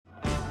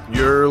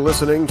You're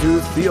listening to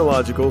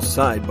Theological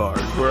Sidebar,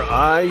 where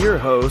I, your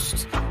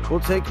host, will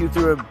take you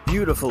through a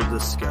beautiful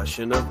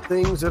discussion of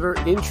things that are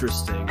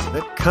interesting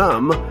that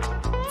come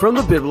from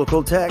the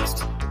biblical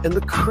text and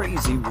the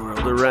crazy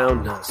world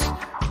around us.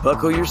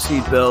 Buckle your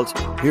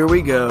seatbelt. Here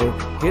we go.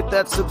 Hit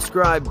that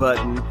subscribe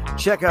button.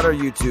 Check out our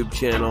YouTube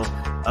channel.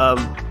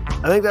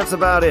 I think that's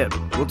about it.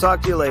 We'll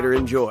talk to you later.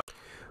 Enjoy.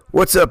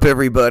 What's up,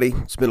 everybody?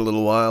 It's been a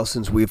little while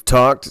since we've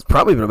talked. It's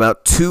probably been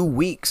about 2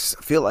 weeks.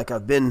 I feel like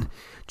I've been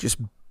just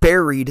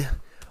buried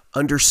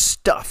under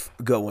stuff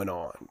going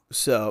on.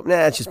 So,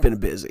 it's just been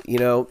busy,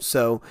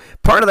 So,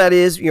 part of that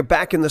is you're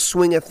back in the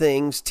swing of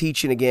things,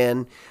 teaching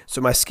again.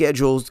 So, my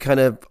schedule's kind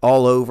of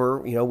all over.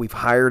 We've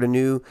hired a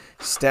new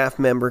staff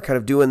member, kind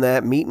of doing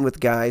that, meeting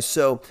with guys.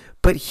 So,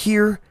 but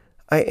here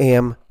I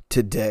am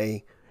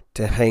today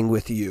to hang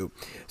with you.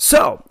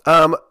 So,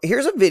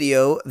 here's a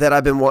video that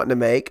I've been wanting to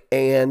make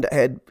and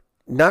had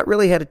not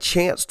really had a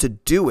chance to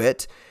do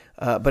it,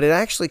 but it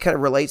actually kind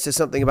of relates to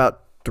something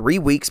about 3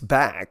 weeks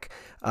back,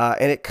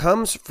 and it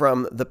comes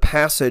from the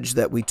passage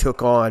that we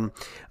took on,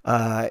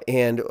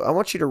 and I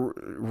want you to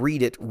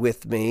read it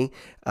with me.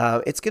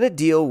 It's going to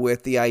deal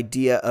with the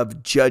idea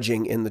of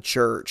judging in the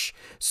church.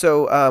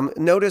 So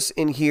notice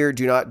in here,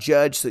 do not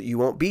judge so that you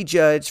won't be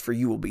judged, for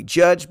you will be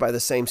judged by the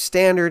same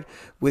standard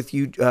with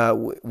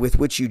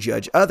which you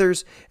judge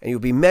others, and you'll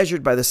be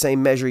measured by the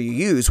same measure you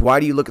use. Why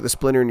do you look at the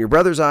splinter in your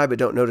brother's eye, but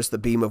don't notice the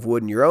beam of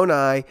wood in your own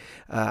eye?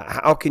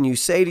 How can you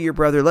say to your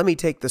brother, let me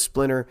take the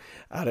splinter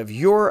out of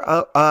your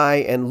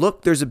eye, and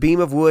look, there's a beam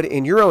of wood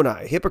in your own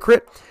eye?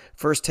 Hypocrite,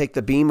 first take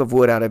the beam of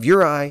wood out of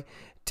your eye,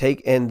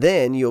 and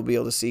then you'll be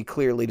able to see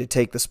clearly to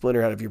take the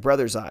splinter out of your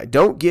brother's eye.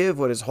 Don't give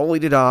what is holy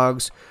to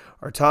dogs,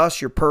 or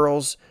toss your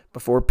pearls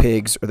before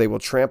pigs, or they will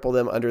trample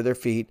them under their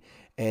feet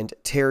and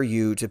tear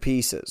you to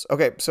pieces.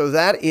 Okay, so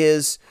that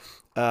is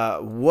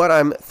what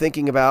I'm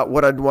thinking about,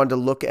 what I'd want to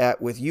look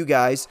at with you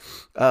guys.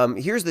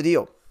 Here's the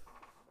deal.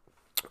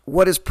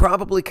 What is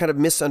probably kind of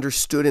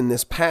misunderstood in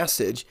this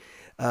passage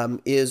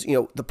is,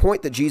 the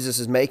point that Jesus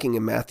is making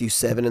in Matthew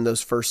 7 in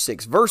those first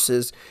 6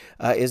 verses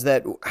is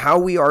that how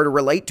we are to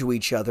relate to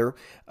each other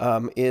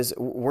is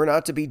we're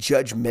not to be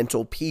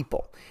judgmental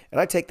people. And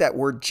I take that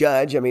word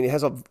judge, it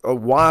has a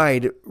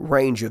wide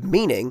range of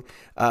meaning,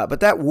 but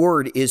that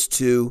word is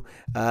to,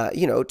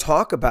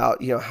 talk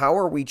about, how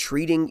are we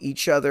treating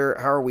each other?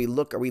 How are we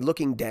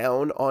looking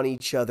down on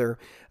each other?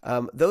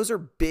 Those are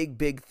big,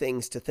 big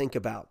things to think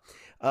about.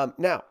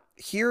 Now,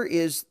 here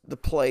is the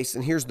place,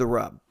 and here's the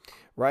rub.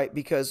 Right?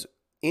 Because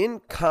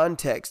in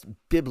context,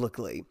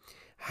 biblically,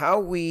 how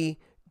we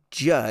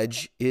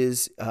judge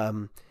is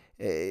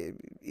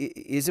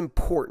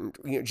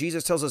important.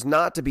 Jesus tells us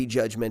not to be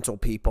judgmental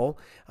people,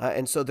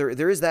 and so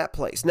there is that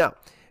place. Now,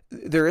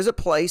 there is a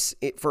place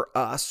for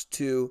us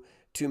to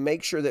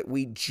make sure that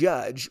we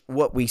judge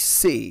what we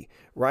see.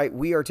 Right?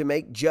 We are to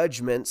make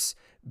judgments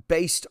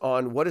based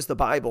on what does the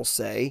Bible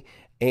say,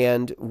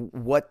 and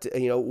what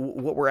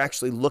we're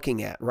actually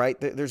looking at, right?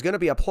 There's going to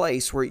be a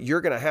place where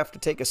you're going to have to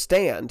take a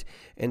stand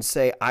and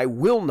say, I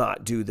will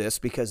not do this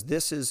because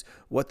this is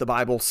what the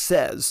Bible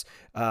says.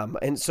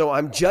 And so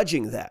I'm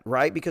judging that,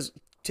 right? Because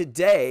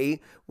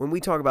today, when we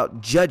talk about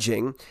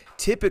judging,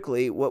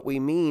 typically what we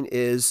mean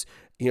is,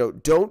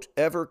 don't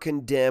ever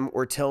condemn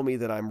or tell me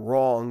that I'm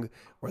wrong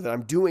or that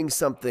I'm doing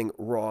something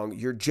wrong.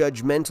 You're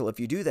judgmental if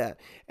you do that.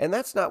 And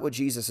that's not what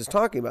Jesus is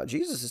talking about.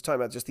 Jesus is talking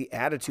about just the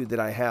attitude that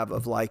I have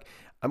of like,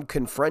 I'm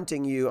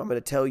confronting you. I'm going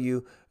to tell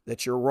you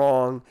that you're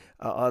wrong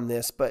on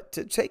this. But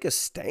to take a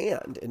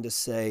stand and to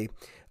say,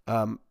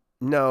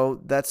 no,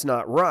 that's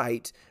not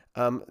right,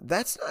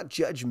 that's not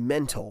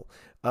judgmental.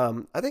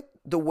 I think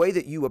the way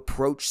that you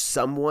approach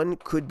someone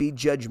could be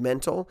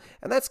judgmental,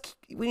 and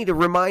we need to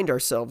remind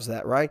ourselves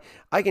that, right?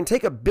 I can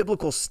take a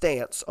biblical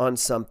stance on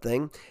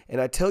something, and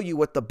I tell you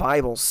what the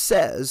Bible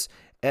says,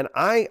 and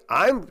I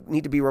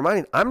need to be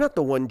reminded, I'm not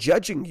the one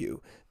judging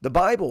you. The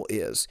Bible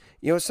is.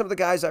 Some of the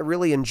guys I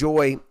really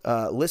enjoy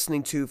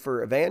listening to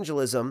for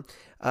evangelism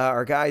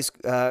are guys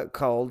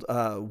called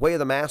Way of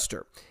the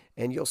Master,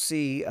 and you'll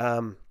see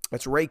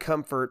it's Ray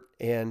Comfort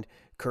and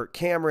Kirk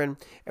Cameron,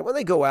 and when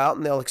they go out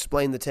and they'll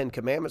explain the 10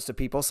 Commandments to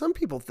people, some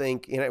people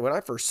think, when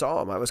I first saw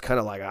them, I was kind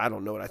of like, I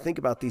don't know what I think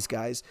about these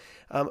guys,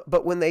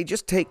 but when they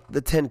just take the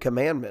 10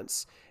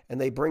 Commandments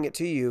and they bring it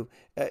to you,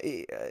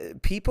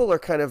 people are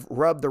kind of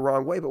rubbed the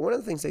wrong way. But one of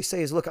the things they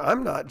say is, look,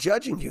 I'm not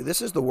judging you.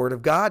 This is the Word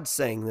of God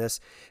saying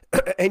this,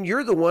 and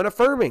you're the one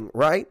affirming,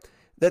 right,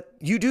 that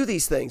you do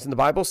these things, and the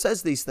Bible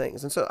says these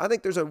things. And so I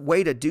think there's a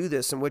way to do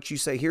this in which you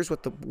say, here's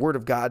what the Word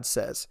of God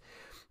says.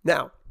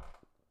 Now,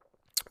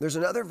 there's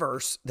another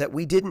verse that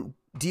we didn't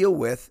deal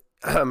with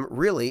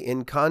really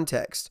in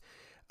context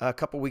a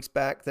couple weeks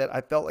back that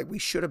I felt like we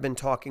should have been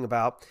talking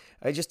about.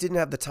 I just didn't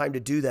have the time to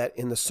do that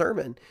in the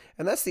sermon.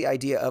 And that's the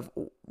idea of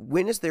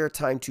when is there a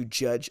time to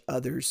judge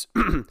others?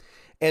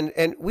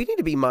 and we need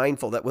to be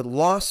mindful that with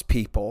lost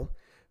people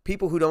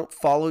who don't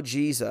follow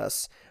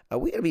Jesus,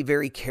 we got to be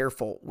very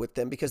careful with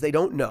them because they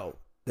don't know.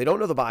 They don't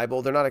know the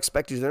Bible. They're not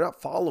expected to. They're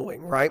not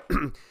following, right?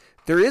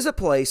 There is a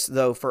place,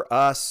 though, for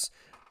us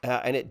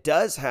And it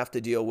does have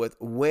to deal with,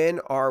 when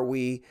are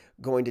we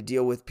going to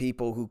deal with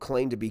people who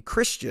claim to be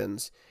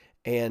Christians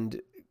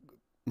and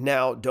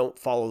now don't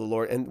follow the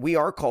Lord? And we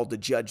are called to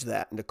judge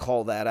that and to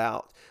call that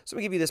out. So let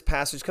me give you this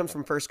passage. It comes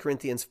from 1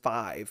 Corinthians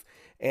 5.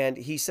 And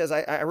he says,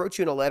 I wrote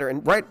you in a letter.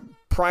 And right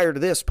prior to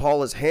this,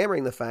 Paul is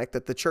hammering the fact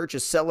that the church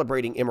is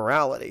celebrating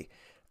immorality.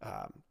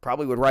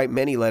 Probably would write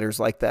many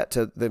letters like that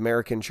to the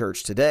American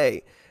church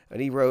today.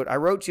 And he wrote, I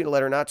wrote you in a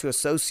letter not to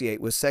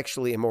associate with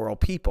sexually immoral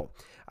people.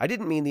 I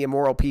didn't mean the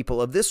immoral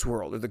people of this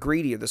world, or the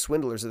greedy, or the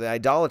swindlers, or the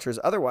idolaters.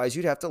 Otherwise,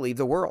 you'd have to leave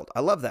the world. I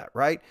love that,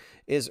 right?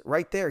 Is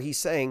right there. He's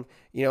saying,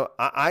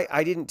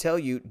 I didn't tell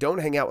you don't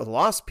hang out with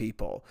lost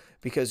people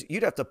because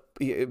you'd have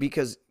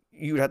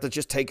to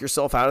just take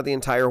yourself out of the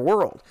entire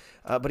world.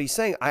 But he's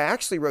saying, I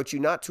actually wrote you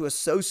not to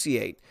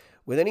associate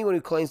with anyone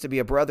who claims to be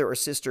a brother or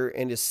sister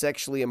and is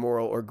sexually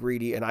immoral or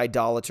greedy, an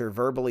idolater,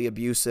 verbally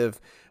abusive,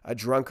 a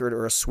drunkard,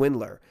 or a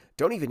swindler.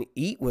 Don't even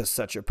eat with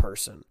such a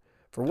person.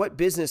 For what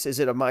business is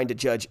it of mine to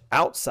judge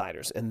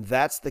outsiders? And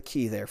that's the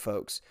key there,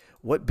 folks.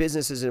 What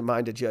business is it of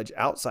mine to judge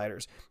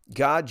outsiders?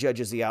 God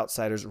judges the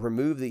outsiders.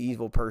 Remove the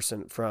evil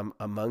person from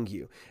among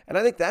you. And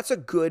I think that's a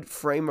good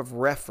frame of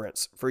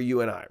reference for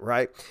you and I,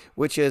 right?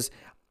 Which is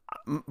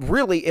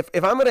really, if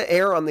I'm going to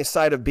err on the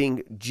side of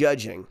being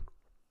judging,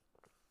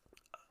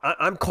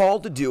 I'm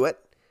called to do it,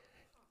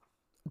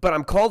 but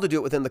I'm called to do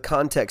it within the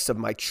context of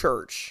my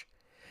church.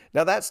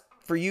 Now that's,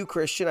 for you,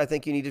 Christian, I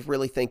think you need to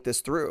really think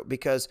this through,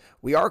 because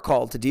we are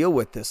called to deal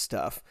with this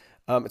stuff.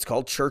 It's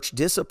called church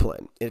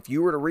discipline. If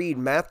you were to read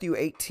Matthew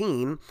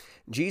 18,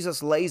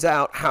 Jesus lays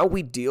out how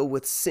we deal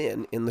with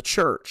sin in the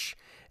church.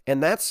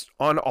 And that's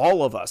on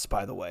all of us,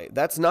 by the way.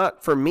 That's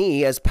not for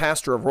me as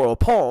pastor of Royal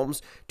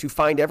Palms to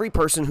find every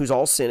person who's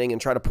all sinning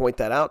and try to point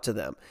that out to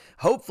them.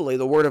 Hopefully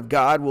the Word of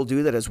God will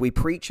do that as we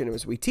preach and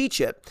as we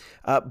teach it.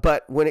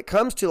 But when it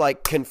comes to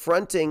like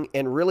confronting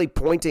and really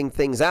pointing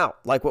things out,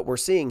 like what we're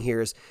seeing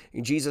here is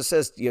Jesus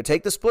says,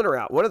 take the splinter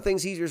out. One of the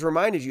things he's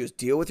reminded you is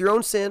deal with your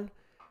own sin,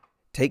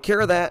 take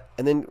care of that,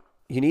 and then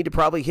you need to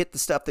probably hit the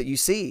stuff that you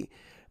see.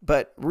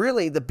 But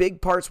really, the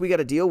big parts we got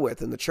to deal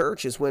with in the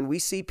church is when we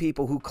see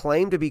people who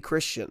claim to be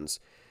Christians,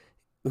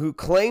 who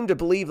claim to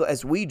believe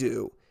as we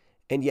do,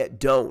 and yet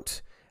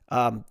don't.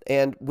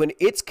 And when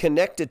it's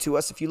connected to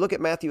us, if you look at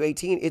Matthew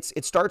 18,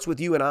 it starts with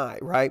you and I,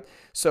 right?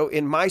 So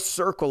in my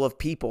circle of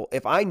people,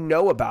 if I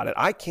know about it,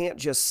 I can't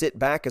just sit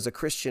back as a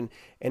Christian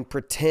and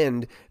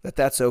pretend that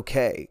that's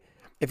okay.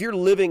 If you're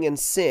living in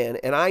sin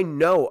and I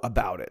know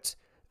about it,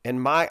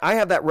 and I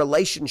have that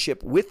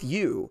relationship with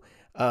you,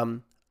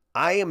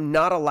 I am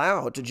not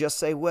allowed to just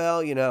say,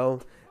 well,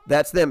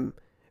 that's them.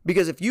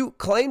 Because if you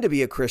claim to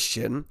be a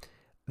Christian,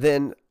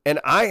 and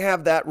I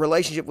have that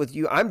relationship with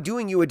you, I'm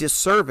doing you a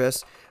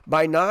disservice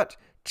by not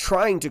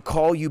trying to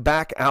call you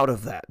back out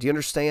of that. Do you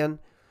understand?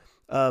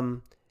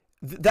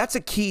 That's a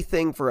key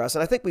thing for us.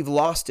 And I think we've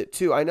lost it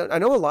too. I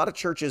know a lot of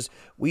churches,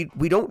 we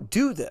don't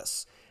do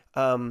this,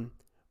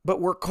 but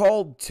we're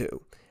called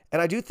to.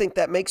 And I do think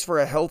that makes for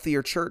a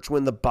healthier church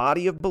when the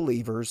body of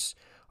believers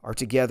are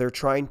together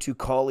trying to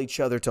call each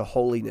other to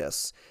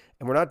holiness.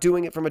 And we're not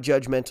doing it from a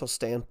judgmental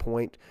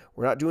standpoint.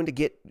 We're not doing to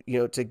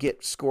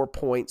get score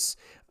points.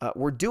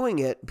 We're doing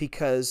it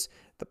because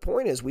the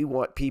point is we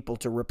want people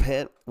to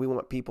repent. We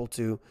want people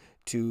to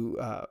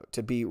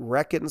be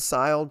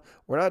reconciled.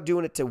 We're not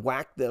doing it to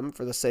whack them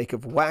for the sake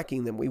of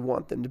whacking them. We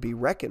want them to be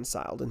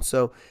reconciled. And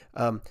so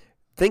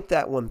think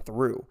that one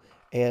through.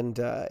 And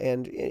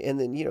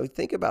then,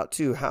 think about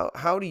too,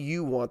 how do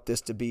you want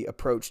this to be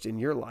approached in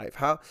your life?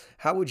 How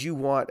would you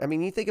want,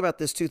 you think about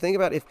this too. Think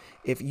about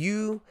if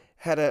you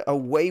had a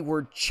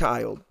wayward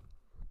child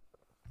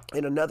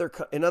in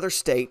another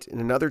state,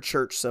 in another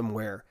church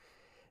somewhere,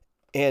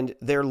 and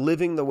they're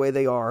living the way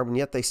they are, and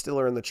yet they still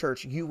are in the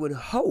church, you would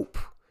hope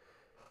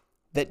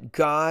that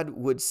God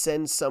would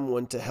send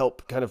someone to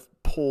help kind of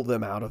pull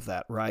them out of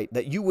that, right?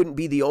 That you wouldn't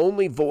be the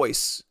only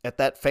voice at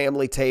that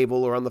family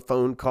table or on the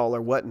phone call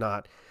or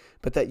whatnot,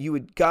 but that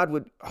God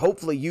would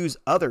hopefully use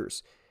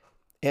others.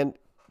 And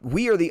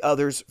we are the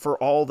others for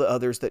all the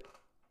others that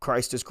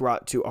Christ has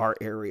brought to our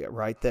area,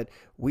 right? That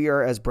we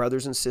are, as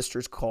brothers and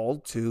sisters,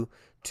 called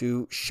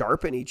to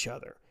sharpen each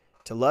other,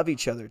 to love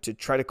each other, to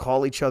try to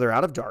call each other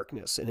out of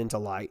darkness and into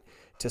light,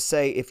 to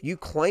say, if you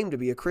claim to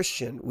be a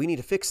Christian, we need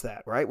to fix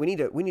that, right? We need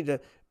to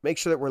make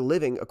sure that we're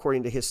living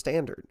according to his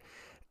standard.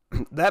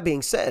 That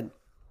being said,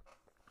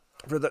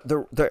 for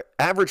the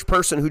average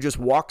person who just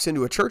walks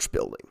into a church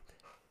building,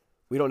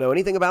 we don't know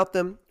anything about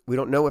them. We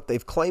don't know if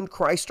they've claimed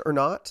Christ or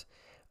not.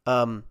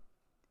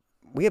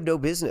 We have no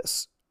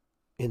business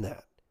in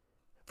that.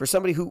 For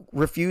somebody who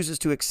refuses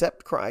to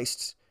accept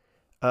Christ,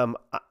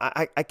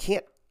 I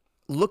can't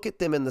look at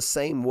them in the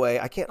same way.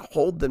 I can't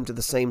hold them to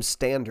the same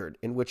standard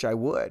in which I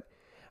would.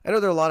 I know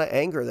there's a lot of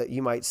anger that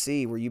you might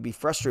see where you'd be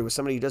frustrated with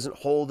somebody who doesn't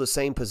hold the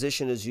same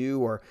position as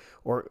you or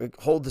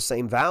hold the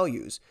same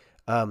values.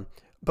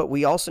 But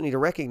we also need to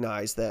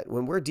recognize that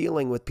when we're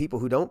dealing with people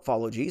who don't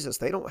follow Jesus,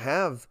 they don't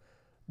have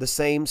the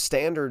same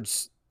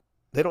standards.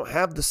 They don't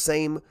have the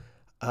same,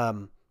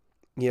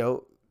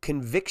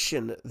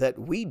 conviction that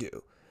we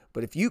do.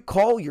 But if you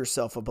call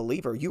yourself a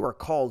believer, you are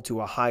called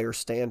to a higher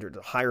standard,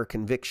 a higher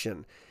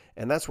conviction.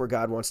 And that's where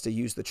God wants to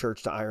use the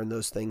church to iron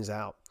those things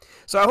out.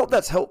 So I hope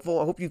that's helpful.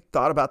 I hope you've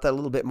thought about that a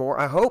little bit more.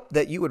 I hope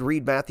that you would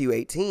read Matthew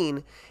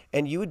 18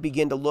 and you would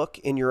begin to look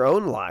in your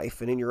own life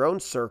and in your own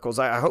circles.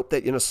 I hope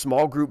that in a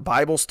small group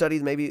Bible study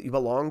that maybe you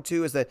belong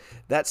to, is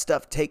that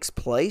stuff takes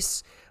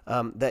place,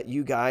 that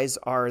you guys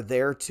are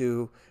there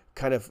to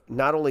kind of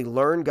not only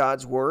learn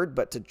God's word,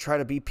 but to try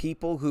to be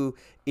people who,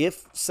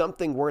 if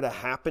something were to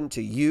happen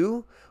to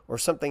you or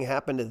something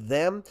happened to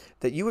them,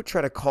 that you would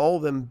try to call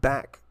them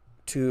back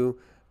to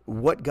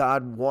what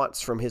God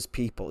wants from his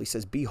people. He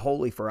says, be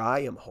holy for I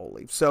am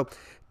holy. So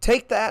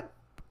take that,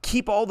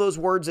 keep all those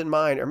words in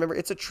mind. Remember,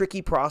 it's a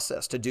tricky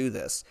process to do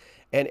this.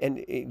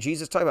 And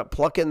Jesus talking about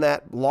plucking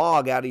that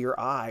log out of your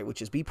eye,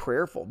 which is be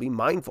prayerful, be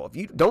mindful. If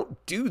you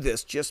don't do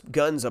this just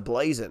guns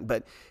a-blazing,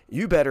 but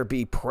you better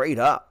be prayed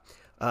up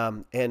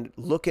and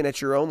looking at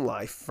your own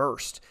life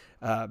first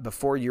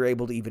before you're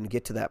able to even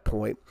get to that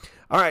point.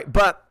 All right,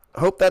 but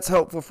hope that's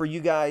helpful for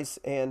you guys.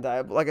 And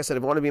like I said,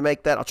 if I want to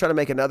make that, I'll try to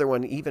make another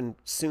one even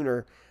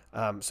sooner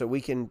so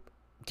we can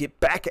get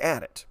back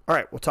at it. All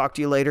right, we'll talk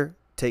to you later.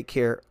 Take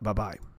care. Bye-bye.